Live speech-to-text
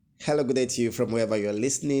Hello, good day to you from wherever you're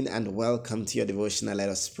listening, and welcome to your devotional. Let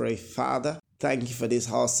us pray. Father, thank you for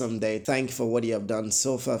this awesome day. Thank you for what you have done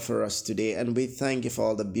so far for us today, and we thank you for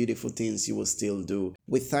all the beautiful things you will still do.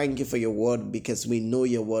 We thank you for your word because we know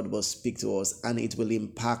your word will speak to us and it will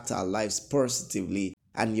impact our lives positively,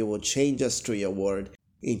 and you will change us through your word.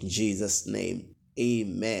 In Jesus' name,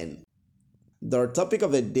 amen. The topic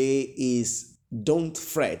of the day is Don't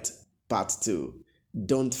Fret, Part 2.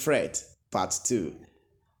 Don't Fret, Part 2.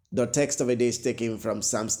 The text of the day is taken from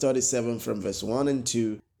Psalms 37 from verse 1 and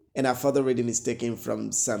 2, and our further reading is taken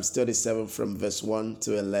from Psalms 37 from verse 1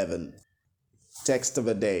 to 11. Text of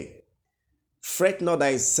the day. Fret not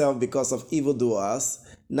thyself because of evildoers,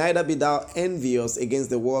 neither be thou envious against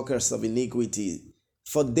the workers of iniquity,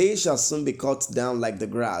 for they shall soon be cut down like the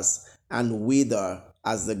grass, and wither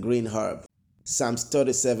as the green herb. Psalms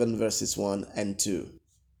 37 verses 1 and 2.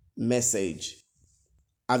 Message.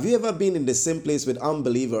 Have you ever been in the same place with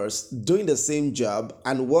unbelievers, doing the same job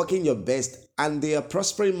and working your best, and they are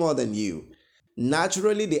prospering more than you?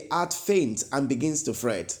 Naturally, the heart faints and begins to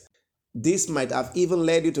fret. This might have even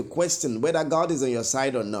led you to question whether God is on your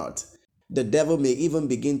side or not. The devil may even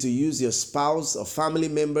begin to use your spouse or family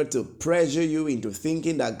member to pressure you into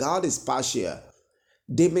thinking that God is partial.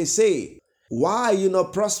 They may say, "Why are you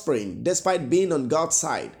not prospering despite being on God's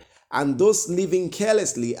side?" And those living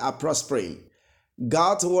carelessly are prospering.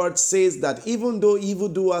 God's word says that even though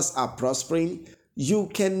evildoers are prospering,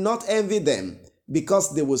 you cannot envy them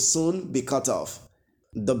because they will soon be cut off.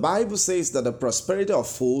 The Bible says that the prosperity of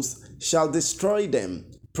fools shall destroy them.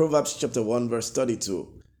 Proverbs chapter 1 verse 32.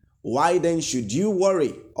 Why then should you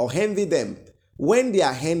worry or envy them when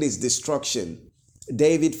their hand is destruction?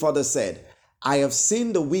 David further said, "I have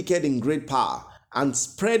seen the wicked in great power and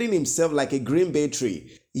spreading himself like a green bay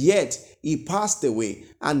tree. Yet he passed away,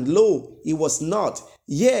 and lo, he was not.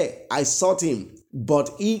 Yea, I sought him, but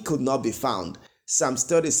he could not be found." Psalms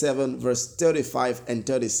 37 verse 35 and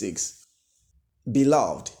 36.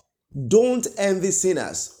 Beloved, don't envy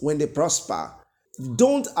sinners when they prosper.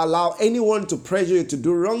 Don't allow anyone to pressure you to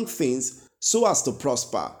do wrong things so as to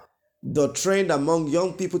prosper. The trend among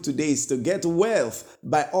young people today is to get wealth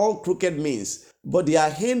by all crooked means, but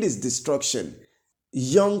their end is destruction.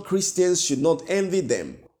 Young Christians should not envy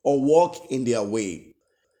them or walk in their way.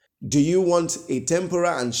 Do you want a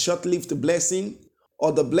temporal and short-lived blessing,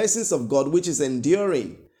 or the blessings of God which is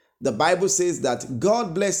enduring? The Bible says that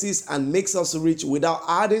God blesses and makes us rich without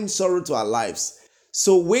adding sorrow to our lives.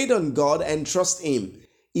 So wait on God and trust Him.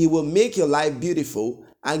 He will make your life beautiful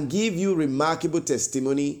and give you remarkable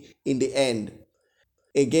testimony in the end.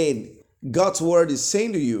 Again, God's word is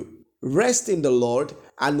saying to you, rest in the Lord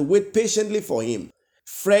and wait patiently for Him.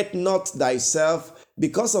 Fret not thyself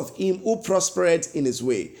because of him who prospereth in his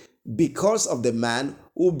way, because of the man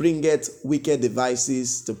who bringeth wicked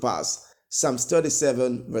devices to pass. Psalms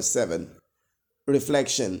 37 verse 7.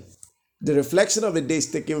 Reflection. The reflection of the day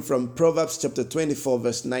is taken from Proverbs chapter 24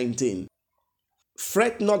 verse 19.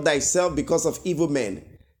 Fret not thyself because of evil men,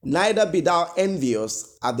 neither be thou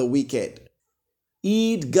envious at the wicked.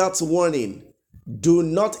 Heed God's warning. Do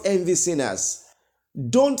not envy sinners.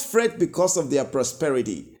 Don't fret because of their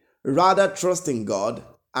prosperity. Rather trust in God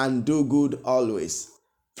and do good always.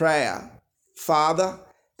 Prayer. Father,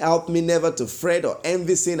 help me never to fret or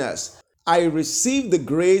envy sinners. I receive the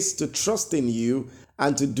grace to trust in you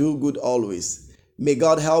and to do good always. May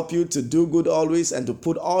God help you to do good always and to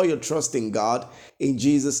put all your trust in God in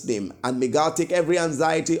Jesus' name. And may God take every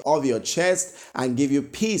anxiety off your chest and give you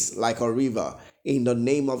peace like a river in the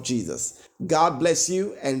name of Jesus. God bless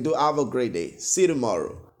you and do have a great day. See you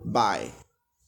tomorrow. Bye.